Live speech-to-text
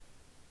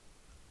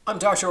I'm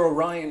Dr.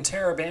 Orion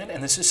Taraban,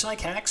 and this is Psych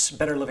Hacks,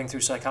 Better Living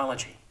Through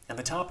Psychology. And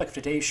the topic of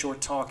today's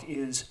short talk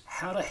is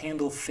how to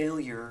handle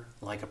failure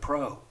like a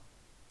pro.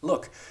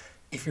 Look,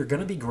 if you're going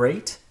to be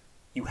great,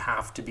 you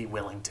have to be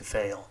willing to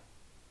fail.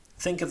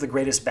 Think of the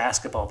greatest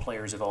basketball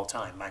players of all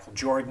time, Michael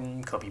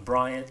Jordan, Kobe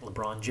Bryant,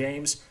 LeBron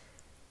James.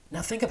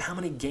 Now think of how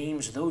many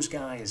games those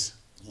guys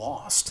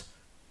lost.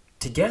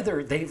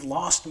 Together, they've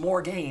lost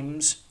more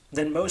games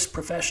than most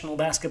professional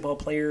basketball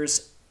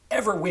players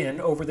ever win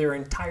over their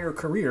entire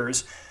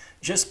careers,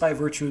 just by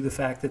virtue of the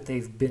fact that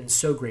they've been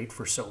so great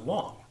for so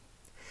long.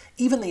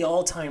 Even the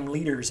all-time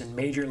leaders in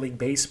Major League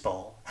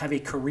Baseball have a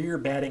career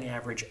batting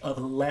average of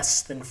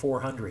less than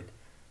 400,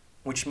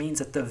 which means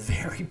that the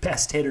very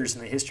best hitters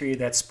in the history of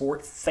that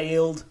sport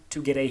failed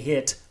to get a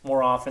hit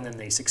more often than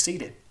they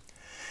succeeded.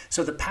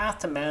 So the path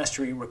to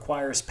mastery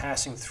requires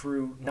passing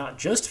through not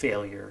just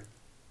failure,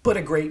 but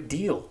a great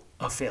deal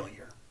of failure.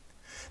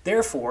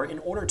 Therefore, in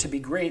order to be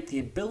great, the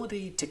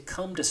ability to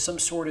come to some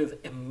sort of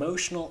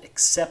emotional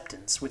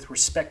acceptance with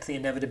respect to the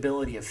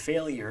inevitability of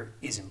failure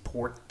is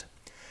important.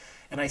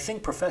 And I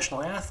think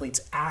professional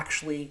athletes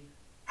actually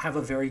have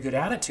a very good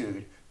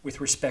attitude with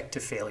respect to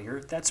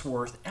failure that's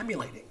worth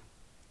emulating.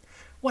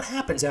 What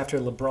happens after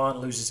LeBron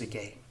loses a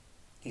game?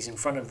 He's in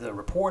front of the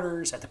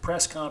reporters at the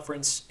press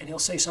conference, and he'll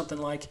say something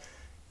like,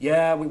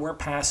 "Yeah, we weren't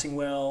passing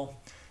well,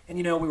 and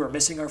we were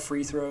missing our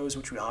free throws,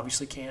 which we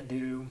obviously can't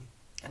do.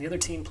 And the other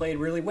team played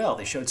really well.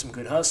 They showed some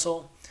good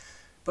hustle.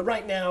 But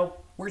right now,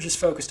 we're just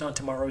focused on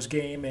tomorrow's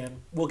game,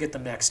 and we'll get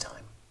them next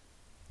time."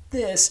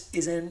 This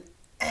is an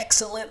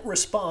excellent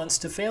response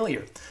to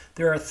failure.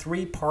 There are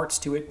 3 parts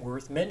to it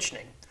worth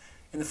mentioning.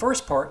 In the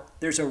first part,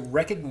 there's a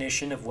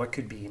recognition of what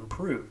could be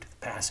improved.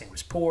 The passing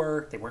was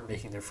poor. They weren't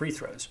making their free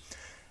throws.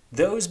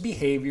 Those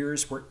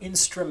behaviors were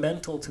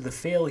instrumental to the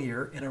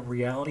failure in a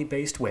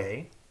reality-based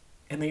way,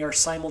 and they are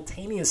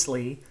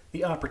simultaneously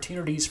the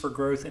opportunities for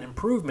growth and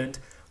improvement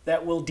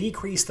that will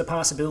decrease the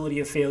possibility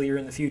of failure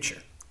in the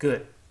future.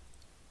 Good.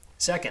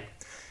 Second,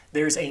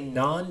 there's a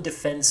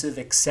non-defensive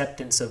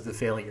acceptance of the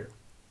failure.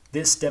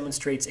 This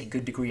demonstrates a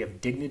good degree of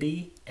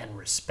dignity and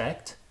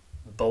respect,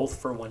 both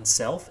for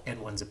oneself and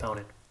one's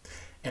opponent.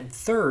 And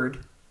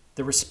third,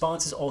 the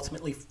response is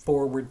ultimately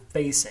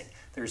forward-facing.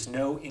 There's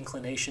no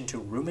inclination to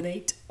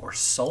ruminate or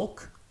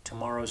sulk.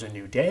 Tomorrow's a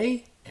new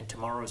day, and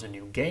tomorrow's a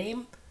new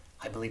game.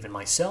 I believe in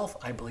myself,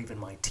 I believe in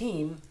my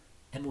team,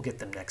 and we'll get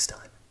them next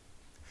time.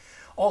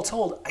 All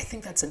told, I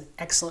think that's an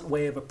excellent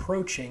way of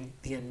approaching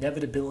the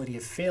inevitability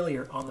of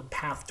failure on the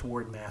path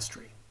toward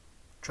mastery.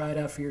 Try it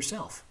out for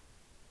yourself.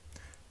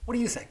 What do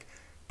you think?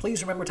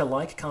 Please remember to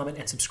like, comment,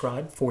 and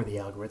subscribe for the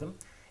algorithm,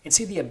 and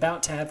see the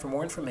About tab for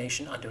more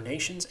information on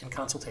donations and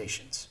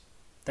consultations.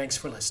 Thanks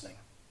for listening.